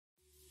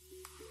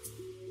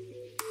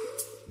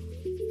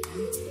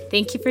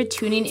Thank you for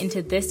tuning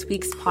into this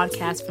week's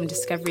podcast from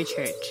Discovery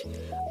Church.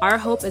 Our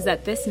hope is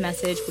that this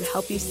message would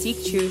help you seek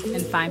truth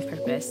and find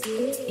purpose.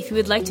 If you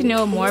would like to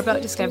know more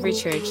about Discovery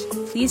Church,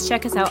 please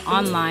check us out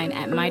online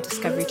at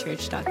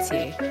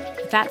mydiscoverychurch.ca.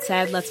 With that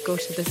said, let's go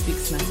to this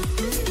week's message.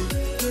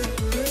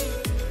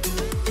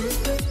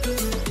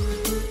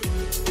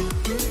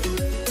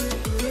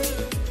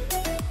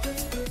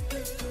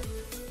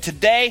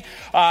 Today,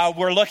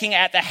 we're looking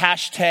at the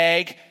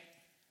hashtag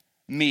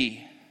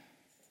me.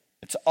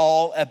 It's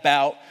all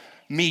about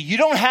me. You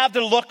don't have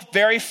to look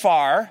very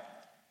far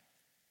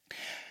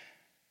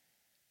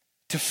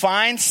to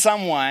find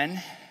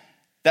someone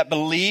that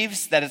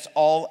believes that it's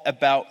all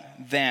about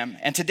them.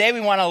 And today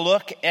we want to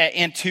look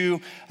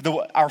into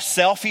our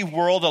selfie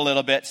world a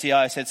little bit. See how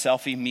I said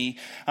selfie, me?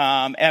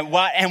 And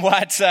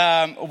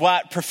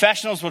what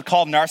professionals would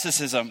call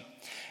narcissism.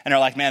 And they're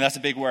like, man, that's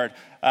a big word.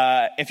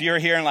 If you're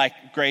here in like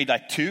grade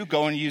 2,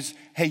 go and use,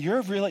 hey,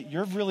 you're really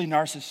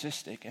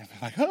narcissistic. And they're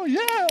like, oh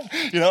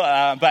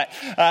yeah, but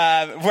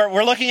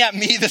we're looking at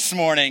me this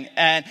morning.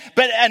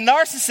 But a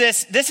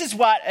narcissist, this is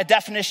what a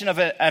definition of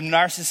a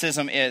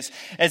narcissism is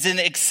an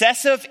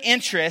excessive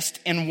interest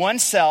in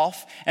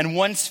oneself and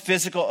one's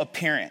physical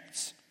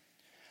appearance.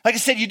 Like I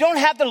said, you don't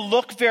have to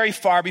look very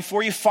far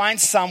before you find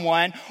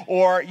someone,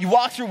 or you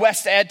walk through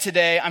West Ed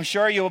today. I'm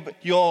sure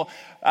you'll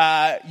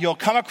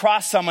come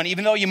across someone,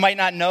 even though you might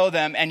not know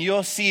them, and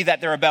you'll see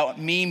that they're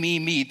about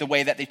me, the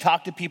way that they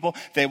talk to people,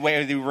 the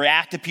way they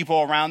react to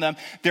people around them.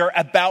 They're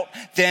about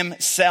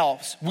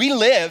themselves. We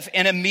live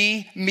in a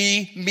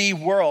me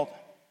world.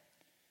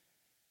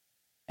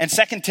 And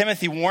 2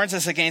 Timothy warns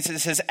us against it. It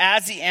says,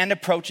 as the end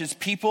approaches,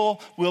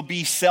 people will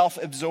be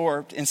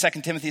self-absorbed. In 2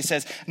 Timothy it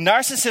says,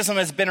 narcissism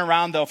has been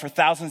around, though, for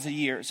thousands of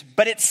years.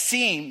 But it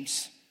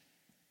seems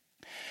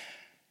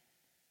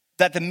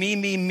that the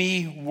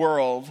me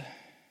world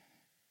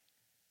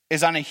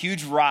is on a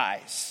huge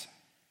rise.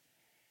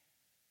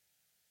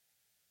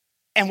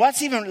 And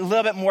what's even a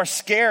little bit more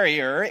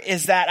scarier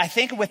is that I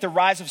think with the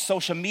rise of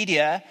social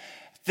media,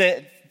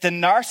 the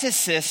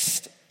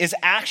narcissist is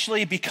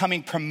actually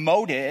becoming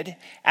promoted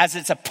as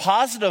it's a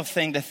positive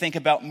thing to think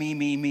about me.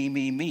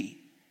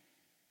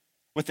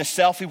 With the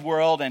selfie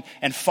world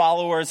and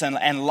followers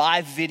and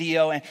live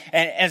video and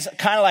it's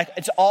kind of like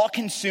it's all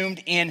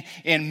consumed in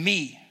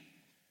me.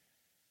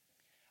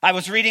 I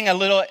was reading a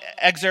little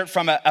excerpt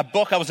from a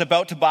book I was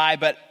about to buy,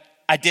 but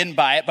I didn't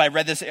buy it, but I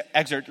read this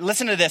excerpt.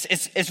 Listen to this.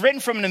 It's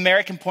written from an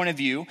American point of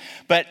view,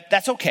 but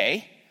that's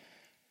okay.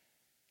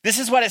 This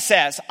is what it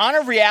says. On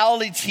a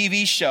reality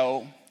TV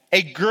show,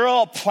 a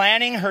girl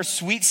planning her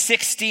sweet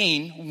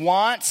 16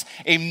 wants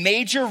a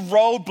major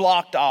road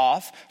blocked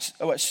off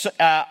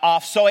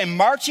so a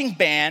marching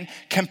band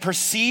can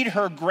precede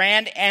her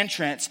grand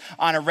entrance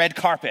on a red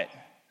carpet.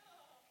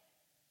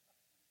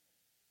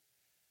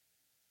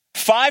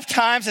 5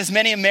 times as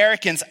many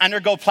Americans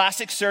undergo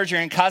plastic surgery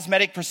and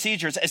cosmetic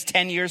procedures as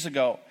 10 years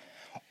ago.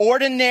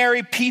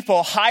 Ordinary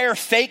people hire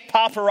fake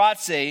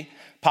paparazzi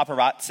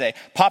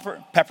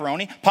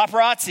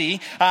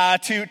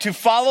to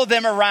follow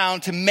them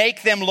around to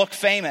make them look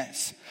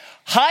famous.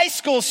 High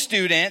school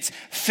students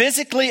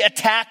physically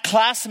attack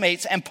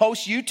classmates and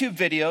post YouTube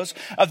videos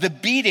of the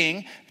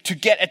beating to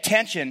get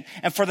attention.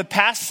 And for the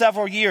past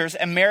several years,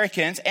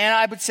 Americans, and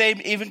I would say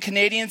even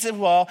Canadians as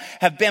well,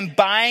 have been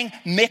buying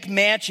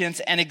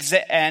McMansions and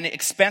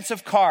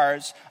expensive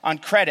cars on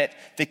credit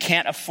they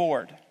can't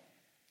afford.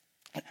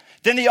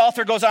 Then the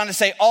author goes on to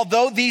say,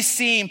 although these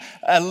seem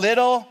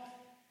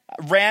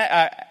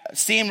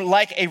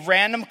like a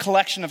random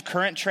collection of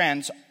current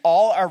trends,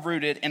 all are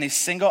rooted in a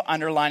single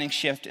underlying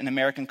shift in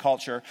American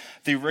culture,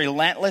 the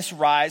relentless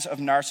rise of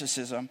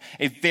narcissism,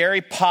 a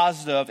very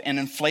positive and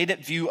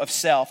inflated view of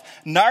self.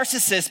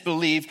 Narcissists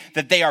believe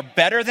that they are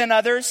better than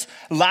others,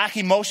 lack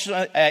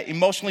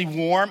emotionally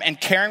warm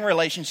and caring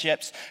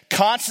relationships,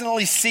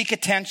 constantly seek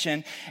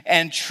attention,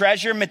 and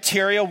treasure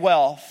material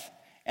wealth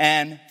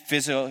and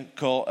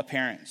physical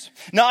appearance.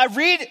 Now, I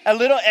read a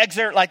little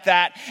excerpt like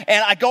that,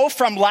 and I go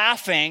from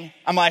laughing.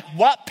 I'm like,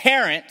 what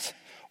parent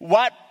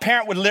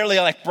would literally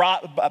like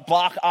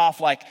block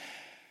off like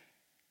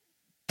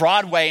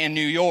Broadway in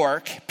New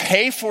York,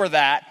 pay for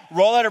that,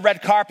 roll out a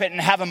red carpet,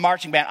 and have a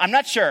marching band? I'm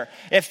not sure.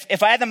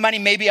 If I had the money,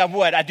 maybe I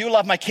would. I do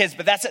love my kids,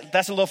 but that's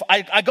a little.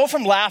 I go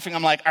from laughing.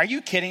 I'm like, are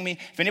you kidding me?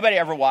 If anybody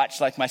ever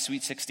watched like my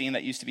Sweet 16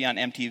 that used to be on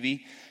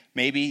MTV.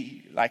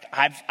 Maybe like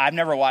I've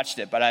never watched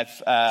it, but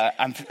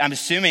I'm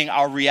assuming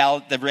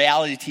the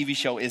reality TV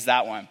show is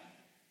that one.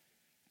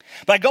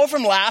 But I go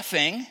from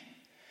laughing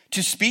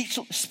to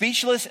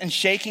speechless and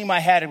shaking my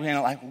head and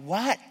being like,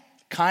 what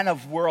kind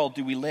of world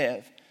do we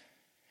live?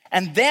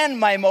 And then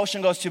my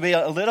emotion goes to be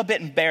a little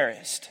bit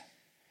embarrassed.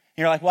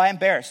 And you're like, why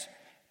embarrassed?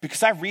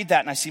 Because I read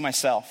that and I see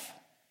myself.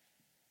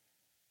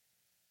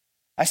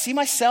 I see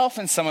myself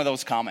in some of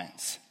those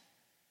comments.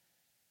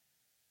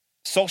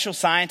 Social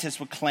scientists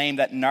would claim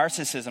that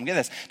narcissism, get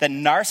this, that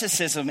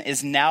narcissism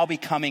is now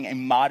becoming a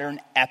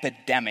modern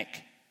epidemic.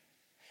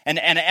 And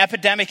an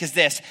epidemic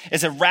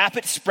is a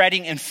rapid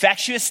spreading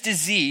infectious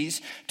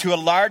disease to a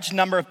large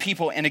number of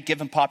people in a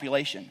given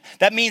population.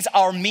 That means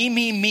our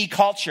me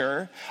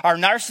culture, our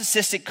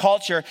narcissistic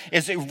culture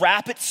is a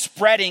rapid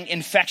spreading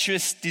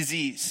infectious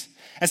disease.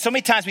 And so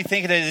many times we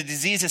think that a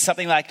disease is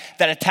something like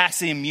that attacks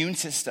the immune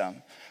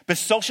system. But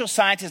social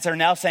scientists are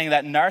now saying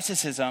that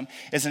narcissism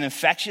is an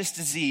infectious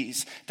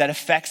disease that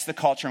affects the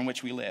culture in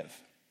which we live.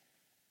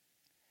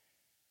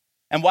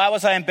 And why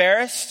was I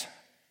embarrassed?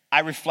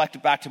 I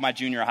reflected back to my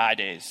junior high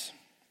days.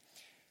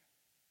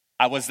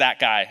 I was that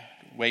guy.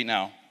 Wait,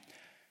 no.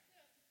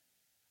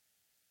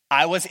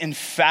 I was, in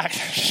fact,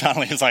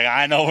 Shanley is like,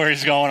 I know where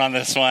he's going on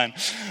this one.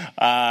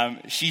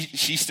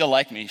 She still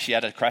liked me. She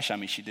had a crush on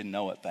me. She didn't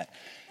know it, but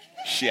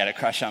she had a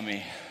crush on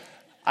me.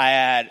 I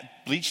had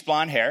bleached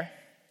blonde hair.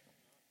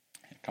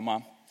 Come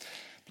on.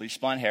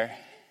 Bleached blonde hair.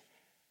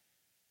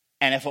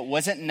 And if it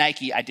wasn't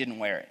Nike, I didn't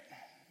wear it.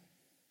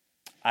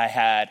 I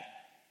had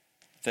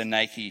the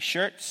Nike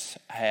shirts.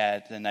 I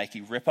had the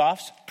Nike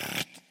ripoffs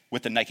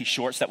with the Nike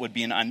shorts that would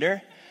be in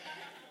under.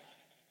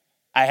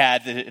 I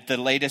had the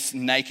latest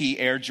Nike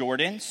Air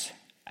Jordans.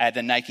 I had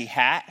the Nike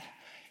hat.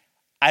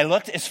 I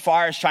looked as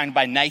far as trying to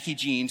buy Nike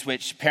jeans,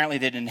 which apparently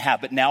they didn't have,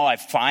 but now I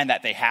find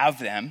that they have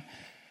them.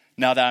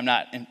 Now that I'm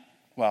not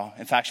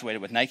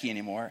infatuated with Nike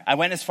anymore. I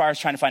went as far as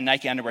trying to find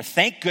Nike underwear.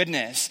 Thank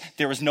goodness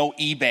there was no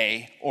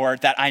eBay or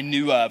that I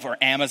knew of or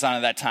Amazon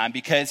at that time,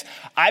 because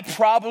I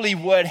probably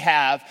would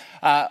have,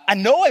 I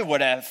know I would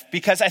have,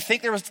 because I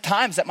think there was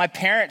times that my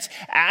parents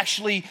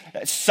actually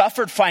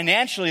suffered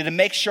financially to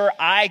make sure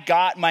I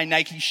got my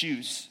Nike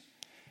shoes.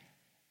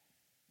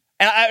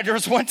 And there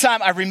was one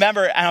time I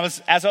remember,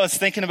 and as I was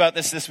thinking about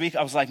this week,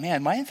 I was like,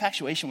 man, my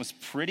infatuation was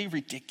pretty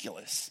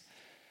ridiculous.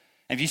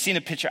 Have you seen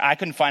a picture? I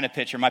couldn't find a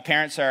picture. My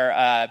parents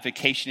are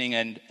vacationing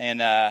in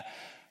the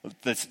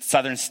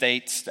southern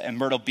states in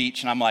Myrtle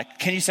Beach. And I'm like,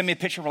 can you send me a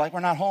picture? We're like, we're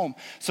not home.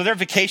 So they're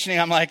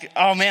vacationing. I'm like,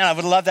 oh man, I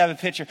would love to have a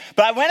picture.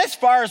 But I went as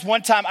far as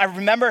one time, I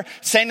remember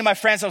saying to my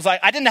friends, I was like,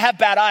 I didn't have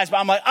bad eyes, but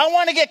I'm like, I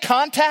want to get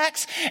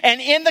contacts.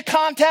 And in the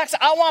contacts,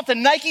 I want the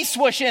Nike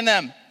swoosh in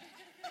them.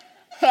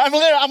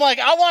 I'm like,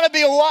 I want to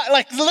be a lot,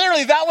 like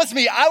literally that was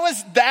me. I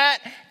was that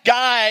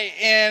guy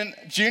in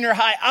junior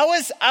high.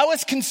 I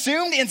was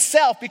consumed in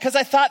self because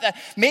I thought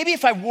that maybe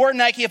if I wore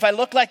Nike, if I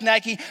looked like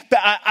Nike,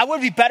 I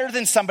would be better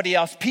than somebody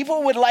else.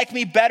 People would like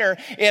me better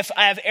if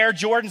I have Air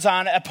Jordans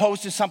on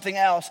opposed to something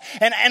else.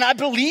 And I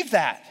believe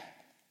that.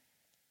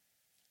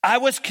 I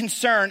was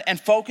concerned and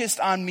focused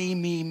on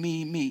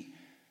me.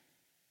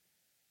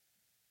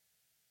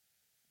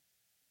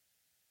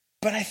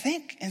 But I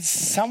think in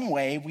some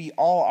way we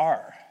all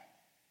are.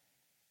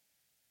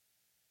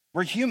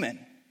 We're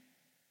human.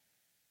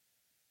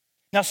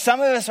 Now,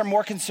 some of us are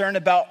more concerned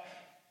about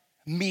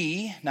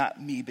me, not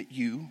me, but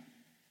you,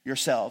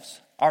 yourselves,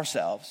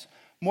 ourselves,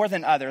 more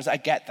than others. I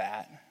get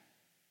that.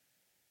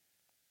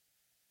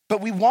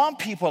 But we want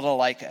people to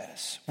like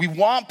us. We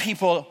want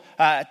people,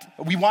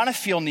 we want to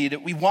feel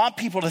needed. We want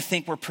people to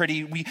think we're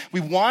pretty. We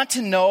want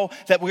to know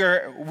that we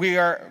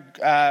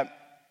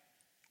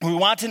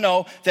want to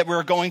know that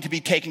we're going to be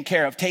taken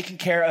care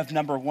of,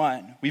 number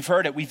one. We've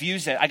heard it, we've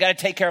used it. I got to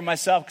take care of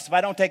myself, because if I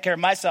don't take care of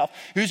myself,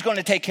 who's going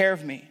to take care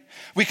of me?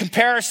 We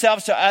compare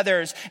ourselves to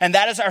others, and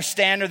that is our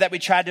standard that we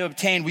try to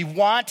obtain. We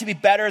want to be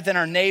better than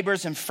our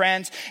neighbors and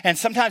friends, and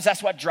sometimes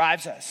that's what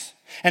drives us.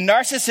 And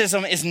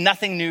narcissism is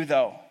nothing new,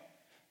 though.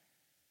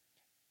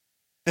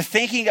 The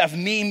thinking of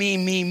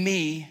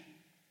me,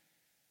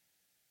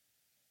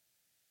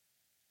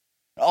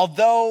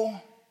 although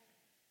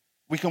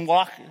we can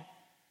walk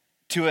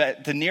to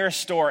the nearest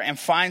store and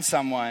find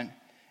someone,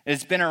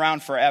 it's been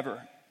around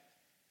forever.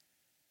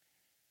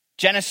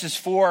 Genesis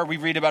 4, we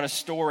read about a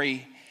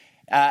story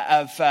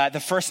of the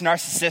first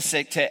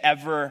narcissistic to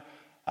ever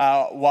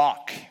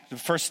walk. The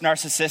first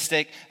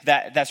narcissistic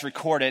that's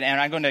recorded. And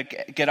I'm going to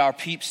get our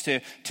peeps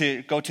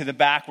to go to the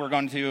back. You're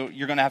going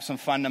to have some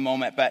fun in a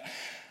moment. But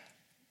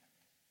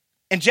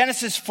in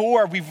Genesis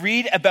 4, we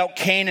read about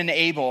Cain and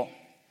Abel.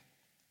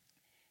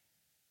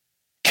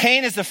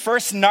 Cain is the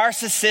first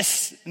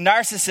narcissist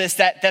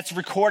that's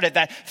recorded,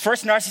 that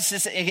first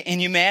narcissist in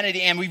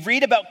humanity. And we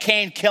read about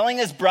Cain killing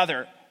his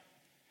brother.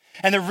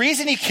 And the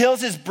reason he kills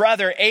his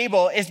brother,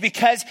 Abel, is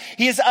because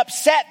he is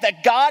upset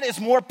that God is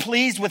more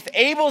pleased with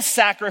Abel's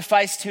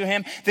sacrifice to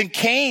him than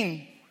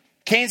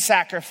Cain's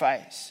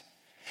sacrifice.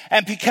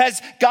 And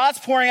because God's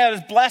pouring out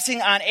his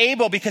blessing on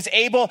Abel, because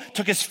Abel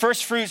took his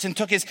first fruits and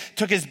took his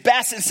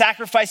best and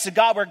sacrificed to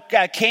God, where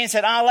Cain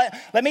said,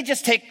 let me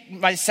just take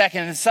my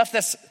second and stuff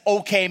that's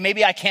okay,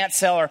 maybe I can't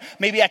sell or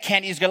maybe I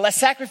can't use good. Let's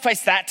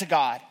sacrifice that to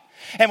God.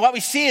 And what we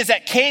see is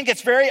that Cain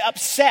gets very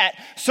upset,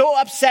 so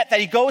upset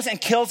that he goes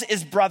and kills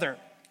his brother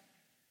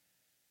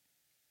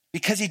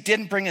because he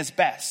didn't bring his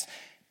best.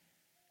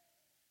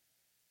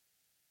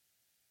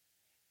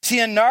 See,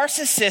 a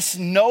narcissist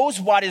knows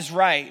what is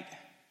right,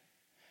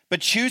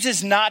 but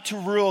chooses not to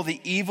rule the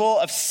evil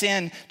of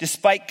sin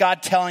despite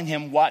God telling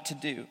him what to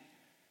do.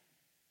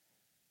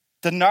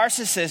 The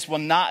narcissist will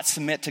not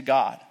submit to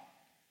God.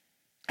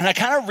 And I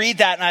kind of read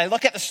that and I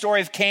look at the story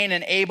of Cain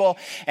and Abel,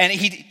 and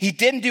he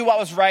didn't do what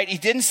was right. He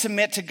didn't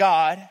submit to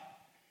God.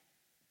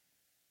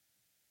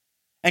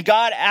 And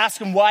God asked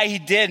him why he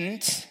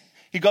didn't.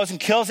 He goes and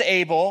kills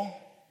Abel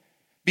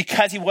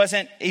because he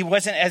wasn't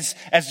as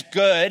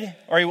good,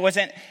 or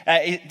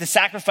the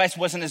sacrifice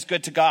wasn't as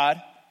good to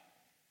God.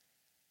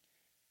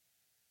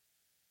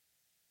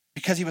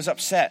 Because he was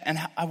upset. And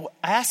I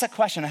asked that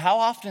question, how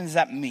often is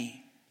that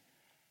me?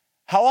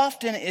 How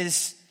often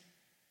is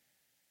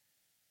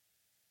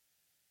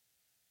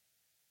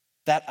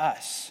that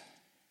us?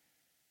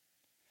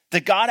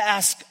 That God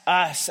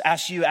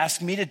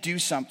asks me to do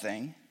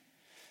something,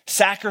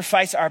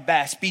 sacrifice our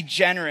best, be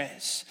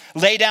generous,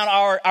 lay down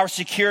our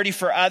security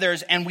for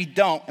others, and we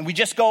don't. And we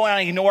just go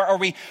and ignore,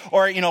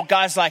 or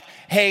God's like,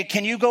 hey,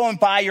 can you go and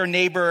buy your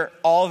neighbor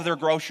all of their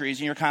groceries?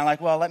 And you're kind of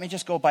like, well, let me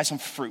just go buy some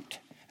fruit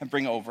and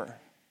bring over.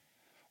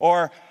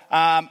 Or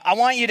I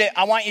want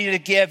you to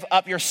give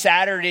up your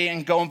Saturday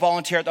and go and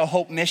volunteer at the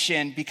Hope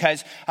Mission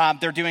because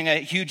they're doing a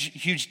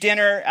huge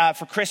dinner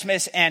for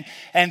Christmas, and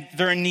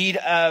they're in need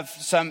of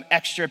some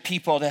extra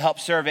people to help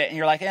serve it. And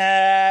you're like,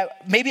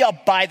 maybe I'll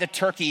buy the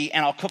turkey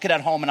and I'll cook it at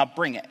home and I'll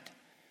bring it.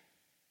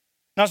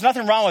 Now, there's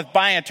nothing wrong with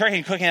buying a turkey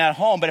and cooking it at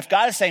home, but if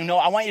God is saying, no,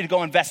 I want you to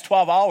go invest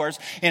 12 hours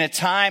in a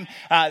time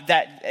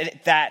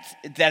that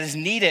is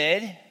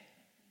needed,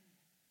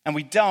 and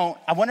we don't,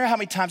 I wonder how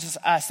many times it's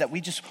us that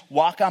we just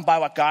walk on by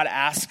what God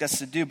asks us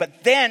to do.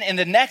 But then in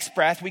the next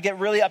breath, we get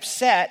really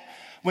upset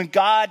when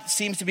God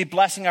seems to be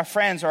blessing our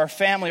friends or our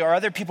family or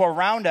other people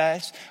around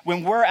us,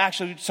 when we're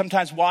actually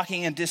sometimes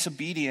walking in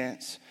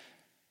disobedience.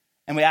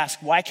 And we ask,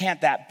 why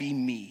can't that be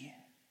me?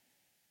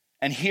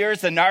 And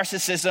here's the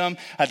narcissism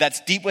that's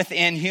deep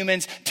within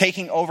humans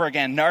taking over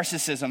again.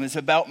 Narcissism is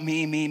about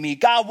me.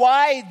 God,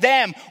 why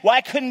them? Why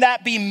couldn't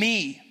that be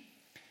me?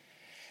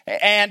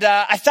 And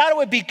I thought it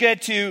would be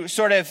good to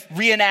sort of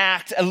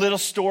reenact a little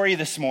story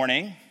this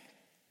morning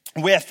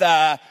with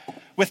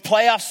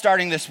playoffs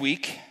starting this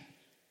week.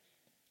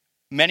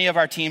 Many of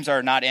our teams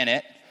are not in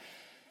it.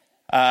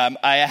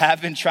 I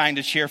have been trying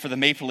to cheer for the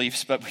Maple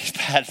Leafs, but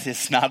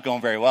it's not going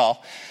very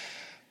well.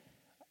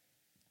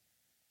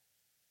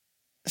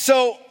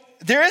 So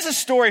there is a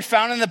story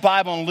found in the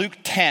Bible in Luke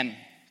 10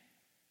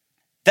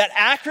 that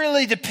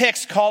accurately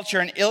depicts culture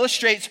and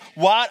illustrates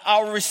what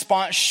our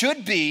response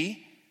should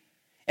be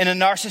in a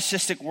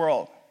narcissistic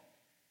world.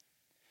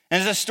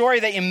 And it's a story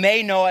that you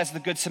may know as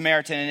the Good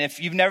Samaritan. And if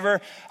you've never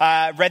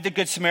read the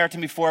Good Samaritan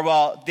before,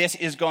 well, this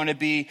is going to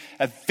be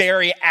a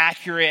very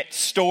accurate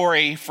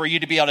story for you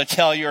to be able to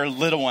tell your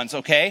little ones,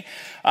 okay?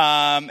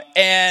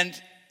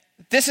 And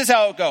this is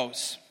how it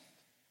goes.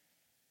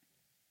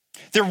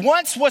 There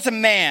once was a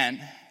man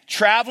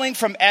traveling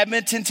from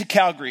Edmonton to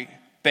Calgary.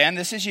 Ben,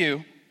 this is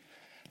you.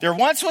 There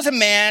once was a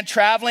man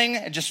traveling,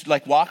 just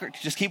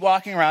keep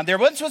walking around. There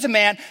once was a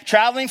man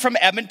traveling from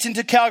Edmonton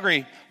to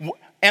Calgary,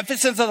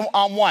 emphasis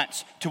on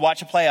once, to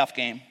watch a playoff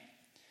game.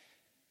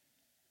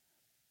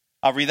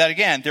 I'll read that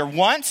again. There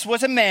once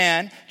was a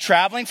man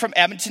traveling from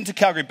Edmonton to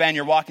Calgary. Ben,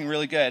 you're walking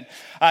really good.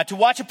 To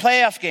watch a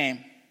playoff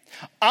game.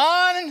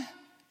 On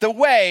the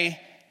way,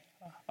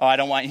 I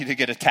don't want you to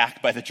get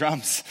attacked by the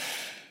drums.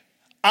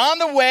 On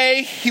the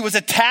way, he was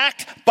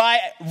attacked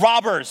by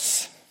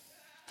robbers.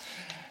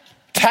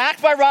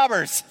 Attacked by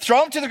robbers.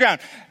 Throw him to the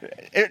ground.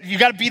 You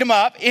got to beat him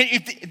up.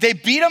 They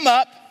beat him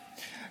up,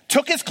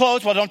 took his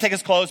clothes. Well, don't take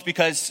his clothes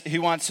because he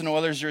wants an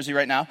Oilers jersey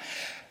right now.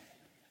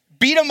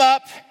 Beat him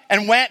up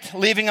and went,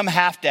 leaving him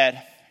half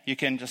dead. You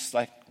can just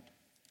I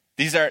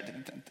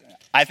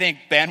think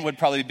Ben would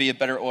probably be a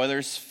better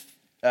Oilers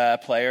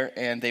player,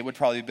 and they would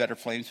probably be better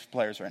Flames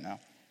players right now.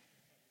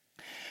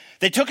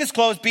 They took his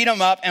clothes, beat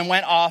him up, and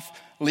went off,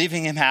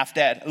 leaving him half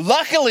dead.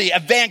 Luckily, a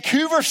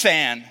Vancouver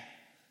fan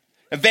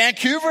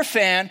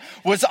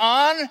was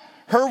on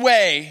her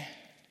way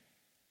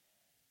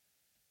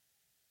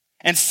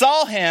and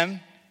saw him,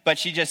 but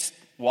she just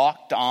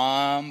walked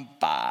on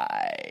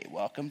by.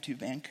 Welcome to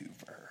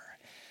Vancouver.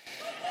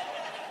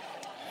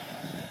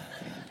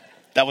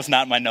 That was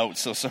not my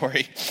notes, so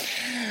sorry.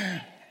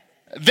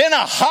 Then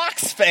a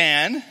Hawks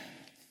fan,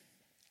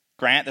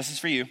 Grant, this is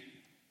for you.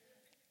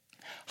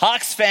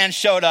 Hawks fan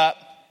showed up.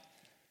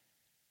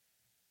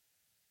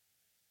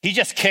 He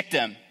just kicked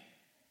him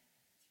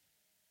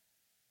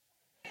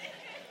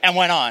and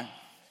went on.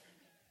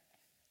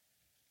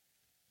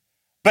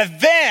 But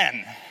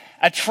then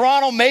a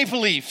Toronto Maple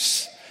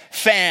Leafs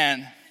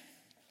fan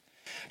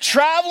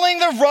traveling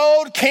the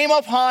road came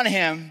upon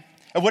him.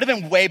 It would have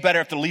been way better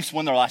if the Leafs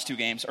won their last two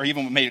games or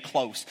even made it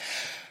close.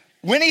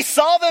 When he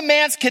saw the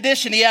man's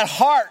condition, his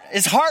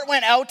heart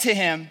went out to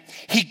him.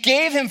 He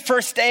gave him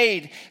first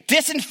aid,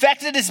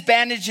 disinfected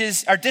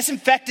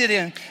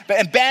him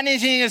and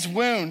bandaging his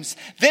wounds.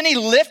 Then he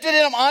lifted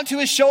him onto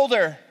his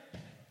shoulder.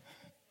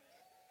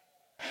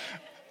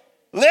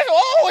 He's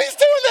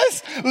doing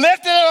this.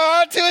 Lifted him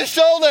onto his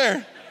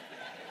shoulder.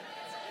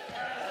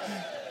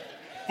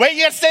 Wait,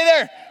 you gotta stay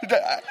there.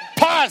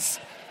 Pause.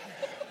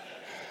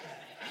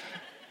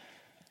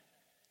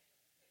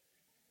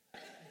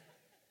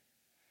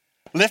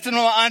 Lifted him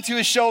onto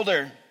his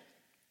shoulder.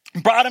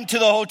 brought him to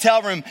the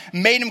hotel room,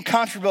 made him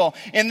comfortable.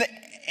 And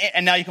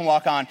now you can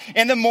walk on.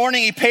 In the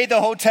morning, he paid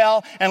the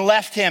hotel and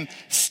left him.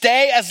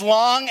 Stay as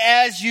long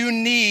as you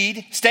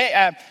need. Stay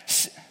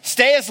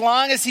as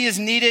long as he is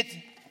needed.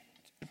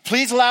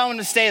 Please allow him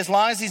to stay as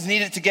long as he's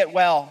needed to get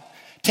well.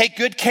 Take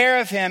good care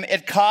of him.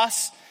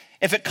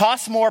 If it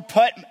costs more,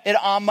 put it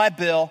on my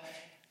bill.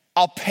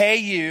 I'll pay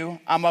you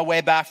on my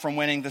way back from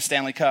winning the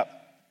Stanley Cup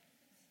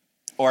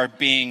or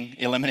being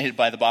eliminated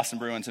by the Boston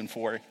Bruins in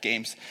 4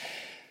 games.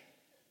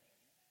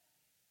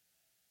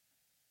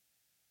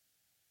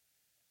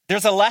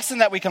 There's a lesson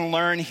that we can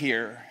learn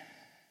here.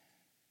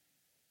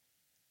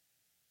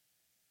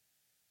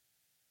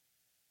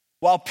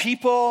 While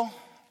people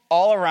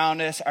all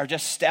around us are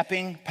just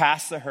stepping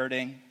past the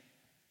hurting,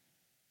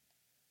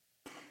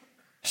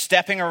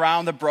 stepping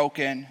around the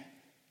broken,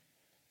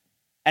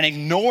 and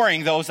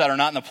ignoring those that are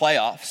not in the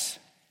playoffs,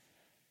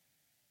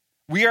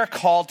 we are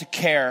called to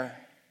care.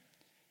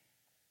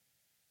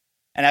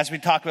 And as we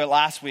talked about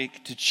last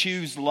week, to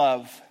choose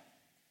love.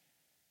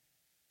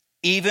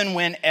 Even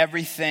when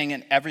everything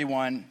and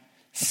everyone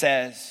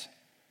says,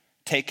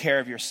 take care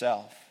of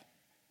yourself.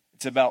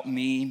 It's about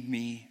me,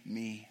 me,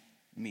 me,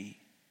 me.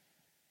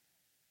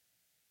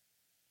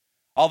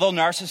 Although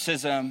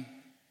narcissism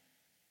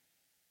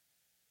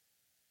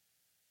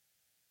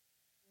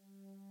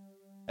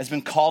has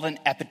been called an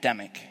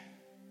epidemic,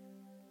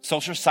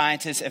 social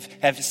scientists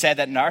have said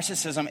that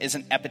narcissism is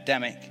an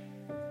epidemic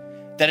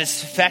that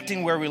is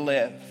affecting where we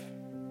live.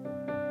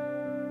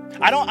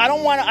 I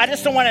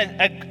just don't want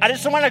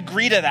to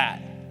agree to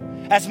that.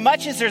 As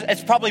much as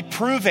it's probably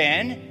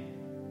proven,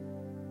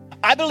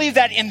 I believe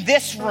that in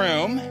this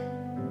room,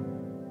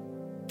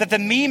 that the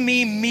me,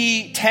 me,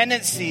 me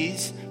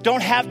tendencies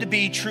don't have to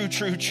be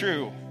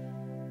true.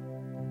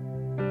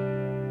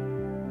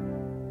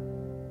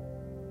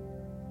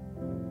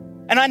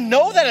 And I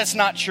know that it's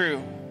not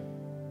true.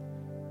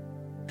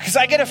 Because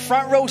I get a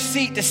front row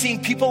seat to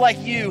seeing people like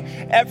you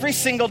every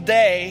single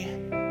day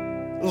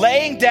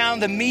laying down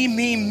the me,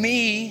 me,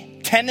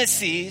 me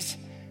tendencies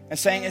and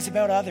saying it's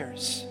about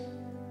others.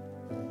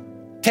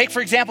 Take,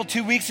 for example,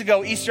 2 weeks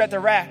ago, Easter at the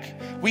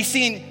Rec. We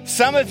seen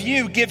some of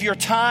you give your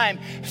time.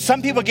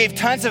 Some people gave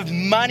tons of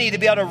money to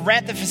be able to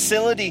rent the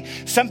facility.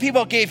 Some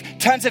people gave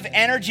tons of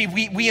energy.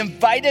 We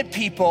invited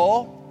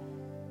people.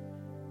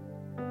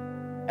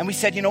 And we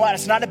said, you know what?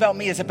 It's not about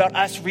me. It's about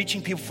us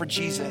reaching people for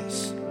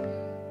Jesus.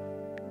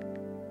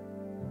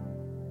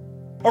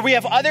 Or we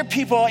have other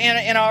people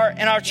in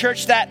our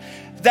church that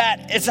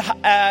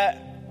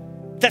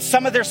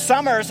some of their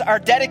summers are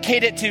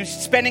dedicated to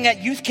spending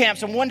at youth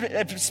camps. And one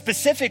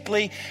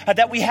specifically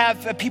that we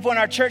have people in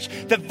our church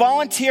that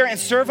volunteer and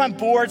serve on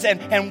boards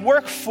and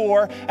work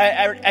for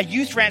a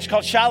youth ranch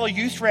called Shallow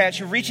Youth Ranch,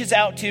 who reaches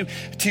out to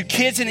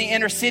kids in the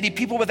inner city,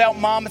 people without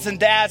moms and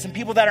dads, and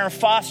people that are in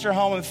foster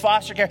home and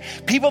foster care,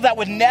 people that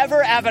would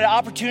never have an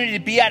opportunity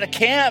to be at a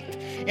camp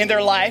in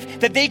their life,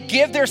 that they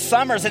give their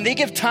summers and they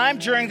give time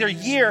during their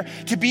year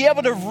to be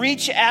able to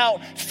reach out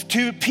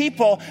to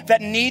people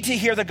that need to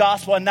hear the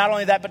gospel. And not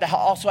only that, but to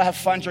also have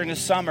fun during the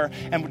summer,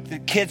 and the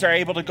kids are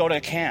able to go to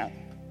a camp.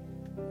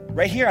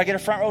 Right here, I get a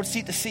front row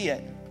seat to see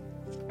it.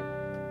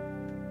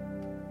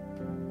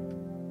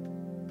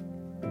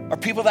 Or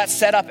people that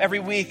set up every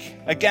week.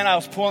 Again, I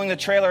was pulling the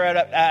trailer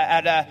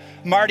at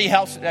Marty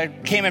House.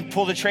 Came and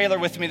pulled the trailer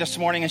with me this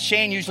morning, and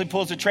Shane usually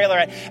pulls the trailer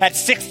at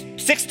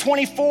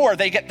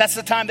 6:24. That's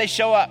the time they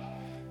show up.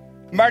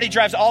 Marty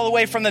drives all the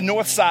way from the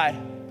north side,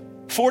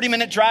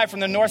 40-minute drive from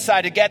the north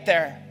side to get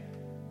there,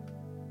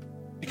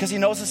 because he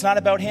knows it's not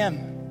about him.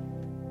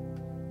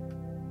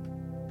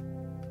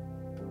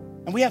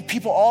 And we have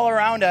people all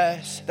around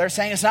us that are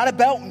saying, it's not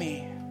about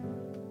me.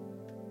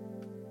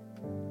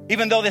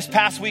 Even though this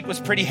past week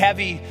was pretty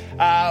heavy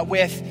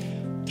with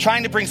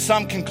trying to bring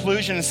some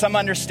conclusion and some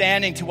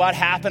understanding to what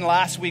happened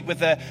last week with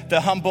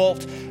the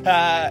Humboldt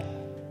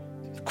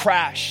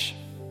crash.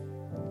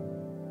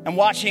 And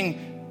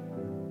watching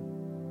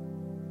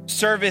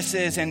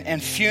services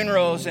and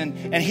funerals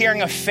and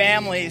hearing of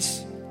families.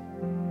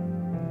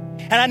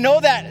 And I know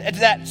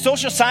that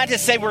social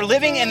scientists say we're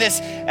living in this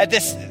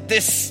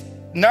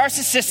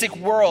narcissistic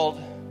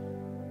world.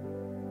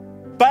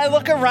 But I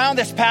look around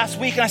this past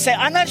week and I say,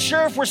 I'm not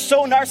sure if we're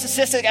so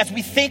narcissistic as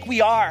we think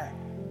we are.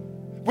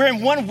 We're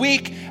in 1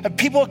 week,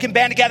 people can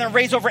band together and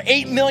raise over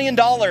 $8 million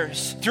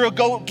through a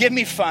Go Give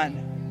Me fund.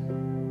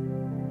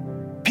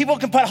 People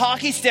can put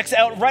hockey sticks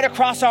out right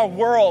across our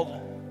world.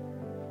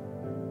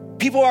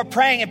 People are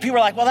praying and people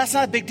are like, well, that's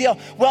not a big deal.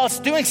 Well, it's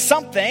doing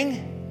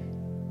something.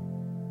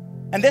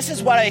 And this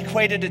is what I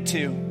equated it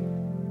to.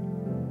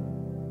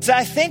 So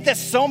I think that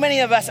so many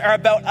of us are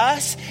about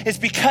us is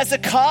because the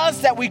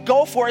cause that we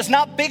go for is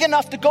not big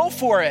enough to go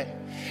for it.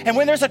 And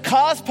when there's a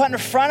cause put in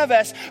front of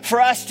us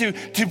for us to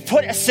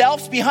put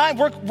ourselves behind,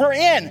 we're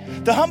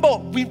in. The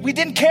Humboldt, we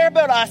didn't care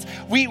about us.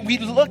 We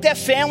looked at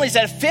families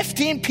that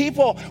 15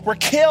 people were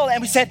killed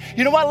and we said,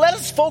 you know what, let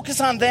us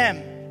focus on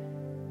them.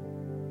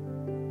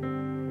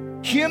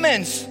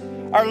 Humans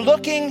are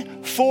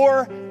looking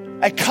for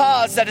a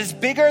cause that is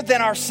bigger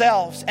than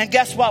ourselves. And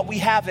guess what? We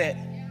have it.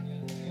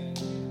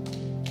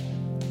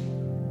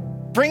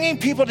 bringing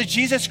people to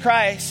Jesus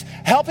Christ,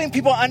 helping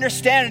people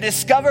understand and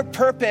discover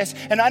purpose,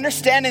 and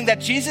understanding that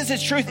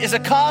Jesus' truth is a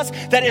cause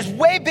that is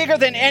way bigger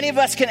than any of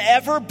us can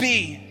ever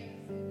be.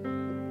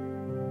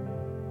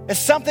 It's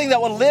something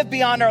that will live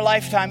beyond our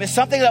lifetime. It's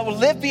something that will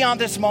live beyond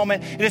this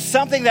moment. It is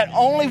something that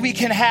only we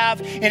can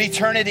have in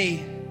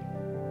eternity.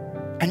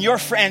 And your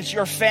friends,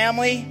 your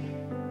family,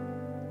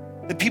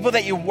 the people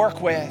that you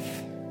work with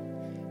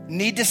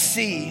need to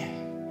see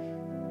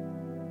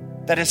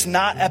that it's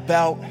not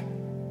about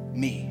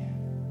me.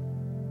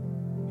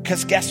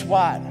 Because guess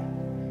what?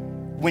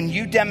 When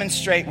we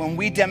demonstrate,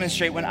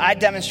 when I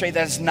demonstrate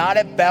that it's not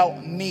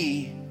about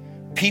me,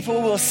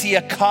 people will see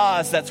a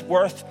cause that's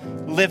worth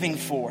living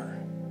for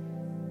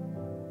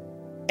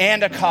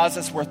and a cause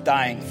that's worth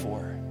dying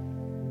for.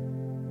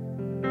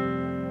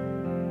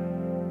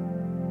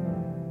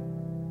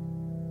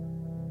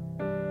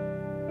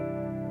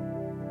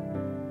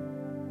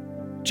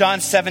 John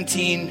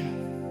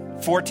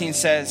 17:14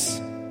 says,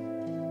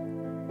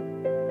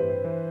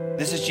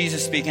 this is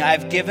Jesus speaking, I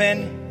have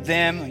given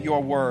them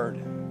your word,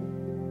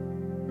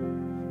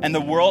 and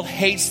the world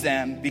hates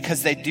them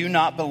because they do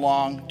not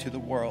belong to the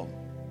world,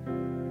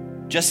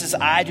 just as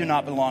I do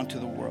not belong to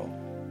the world.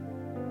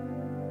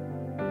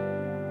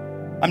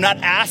 I'm not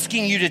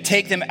asking you to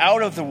take them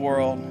out of the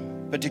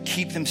world, but to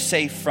keep them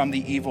safe from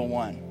the evil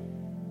one.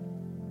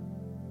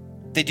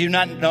 They do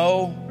not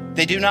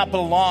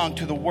belong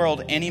to the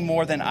world any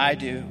more than I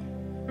do.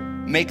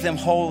 Make them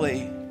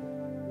holy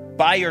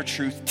by your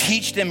truth.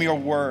 Teach them your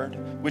word,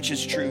 which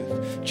is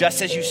truth.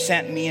 Just as you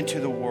sent me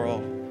into the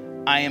world,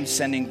 I am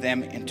sending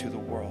them into the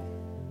world.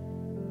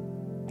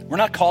 We're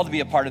not called to be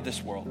a part of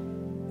this world.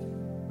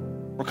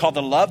 We're called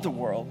to love the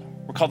world.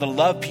 We're called to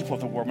love people of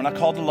the world. We're not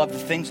called to love the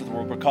things of the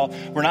world.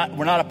 We're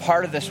not a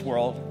part of this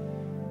world.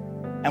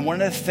 And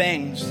one of the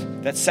things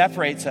that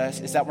separates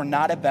us is that we're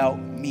not about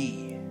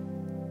me.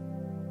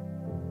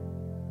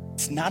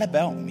 It's not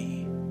about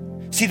me.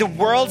 See, the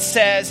world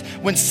says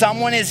when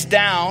someone is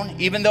down,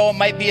 even though it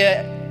might be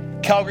a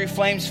Calgary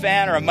Flames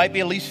fan or it might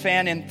be a Leafs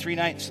fan in 3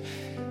 nights,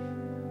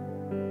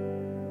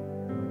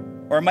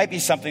 or it might be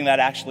something that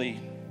actually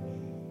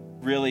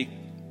really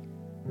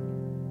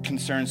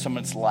concerns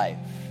someone's life.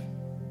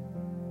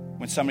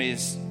 When somebody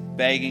is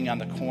begging on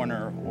the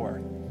corner, or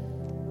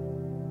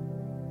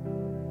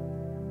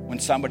when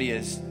somebody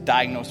is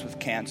diagnosed with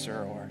cancer,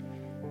 or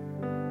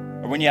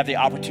when you have the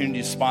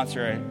opportunity to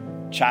sponsor a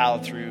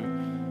child through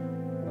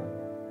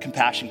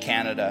Compassion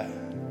Canada.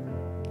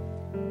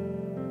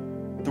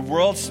 The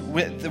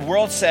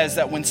world says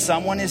that when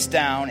someone is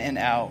down and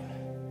out,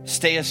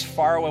 stay as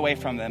far away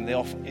from them.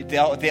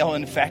 They'll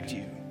infect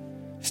you.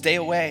 Stay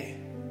away.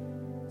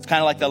 It's kind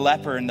of like the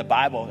leper in the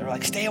Bible. They're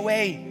like, stay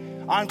away.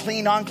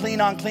 Unclean, unclean,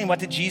 unclean. What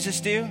did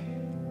Jesus do?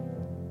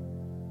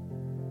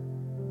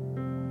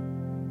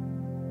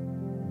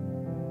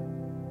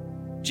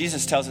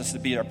 Jesus tells us to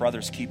be our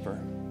brother's keeper.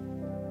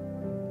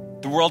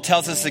 The world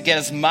tells us to get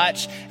as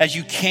much as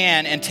you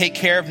can and take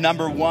care of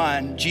number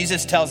one.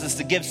 Jesus tells us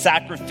to give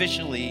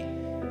sacrificially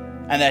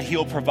and that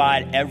he'll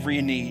provide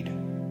every need.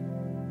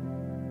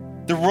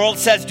 The world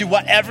says do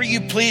whatever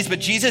you please, but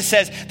Jesus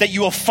says that you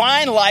will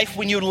find life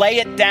when you lay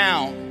it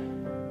down.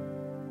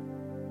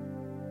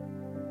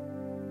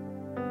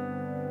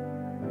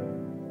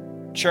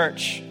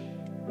 Church,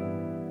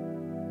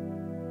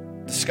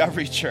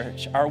 Discovery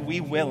Church, are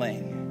we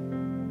willing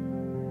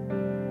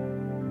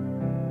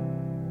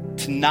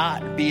to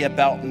not be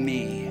about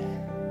me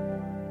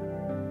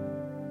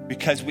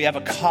because we have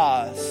a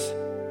cause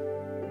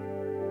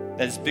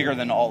that is bigger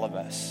than all of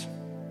us?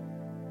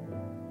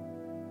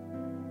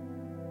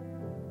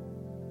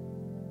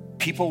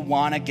 People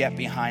want to get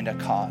behind a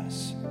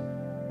cause.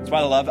 That's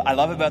what I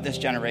love about this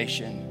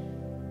generation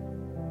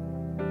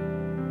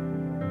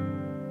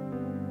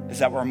is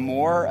that we're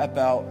more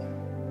about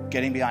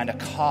getting behind a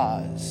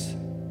cause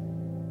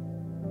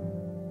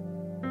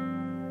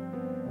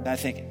than I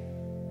think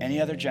any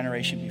other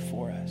generation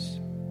before us.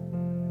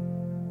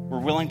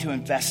 We're willing to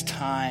invest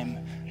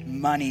time,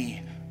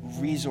 money,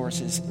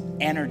 resources,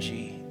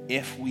 energy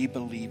if we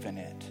believe in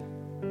it.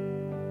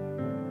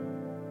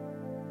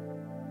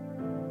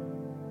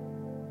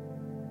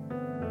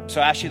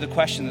 So I ask you the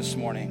question this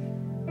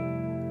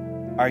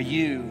morning. Are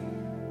you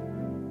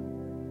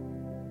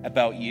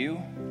about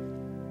you?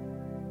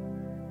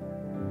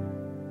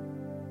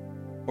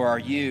 Or are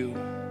you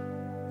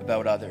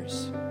about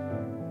others?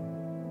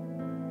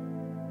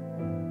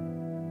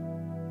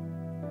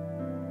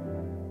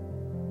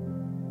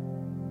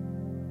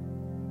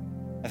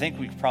 I think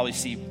we could probably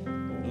see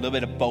a little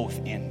bit of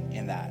both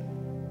in that.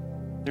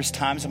 There's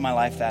times in my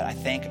life that I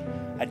think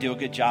I do a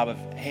good job of,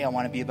 hey, I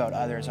want to be about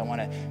others. I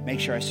want to make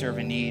sure I serve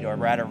a need, or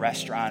we're at a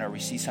restaurant, or we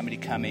see somebody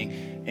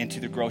coming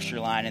into the grocery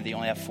line and they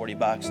only have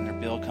 $40 and their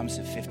bill comes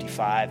to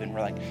 $55. And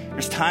we're like,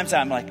 there's times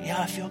that I'm like,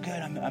 yeah, I feel good.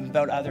 I'm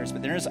about others.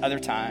 But then there's other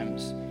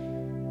times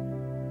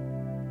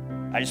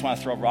I just want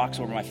to throw rocks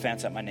over my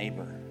fence at my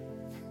neighbor.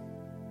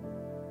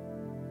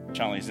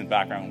 Charlie's in the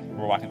background.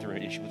 We're walking through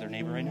an issue with our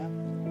neighbor right now.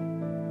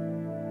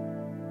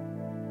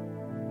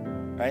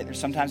 right? There's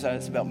sometimes that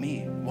it's about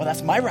me. Well,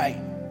 that's my right.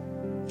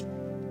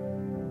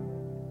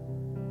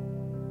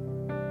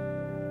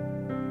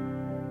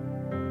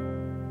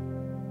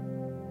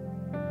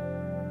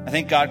 I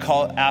think God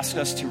asks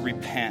us to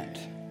repent,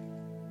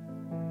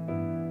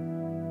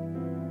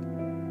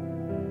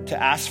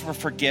 to ask for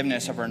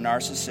forgiveness of our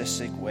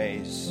narcissistic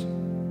ways.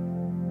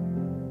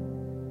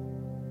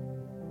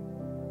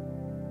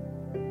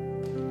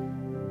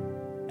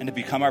 And to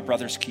become our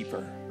brother's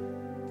keeper.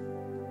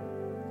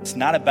 It's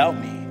not about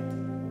me.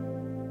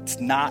 It's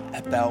not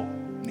about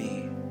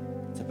me.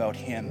 It's about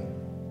him.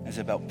 It's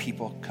about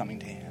people coming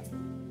to him.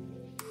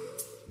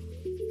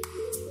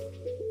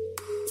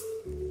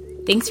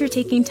 Thanks for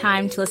taking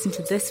time to listen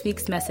to this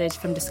week's message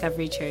from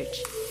Discovery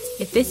Church.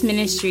 If this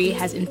ministry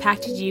has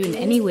impacted you in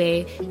any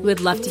way, we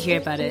would love to hear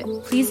about it.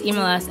 Please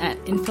email us at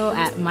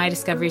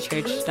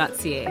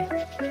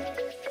info@mydiscoverychurch.ca.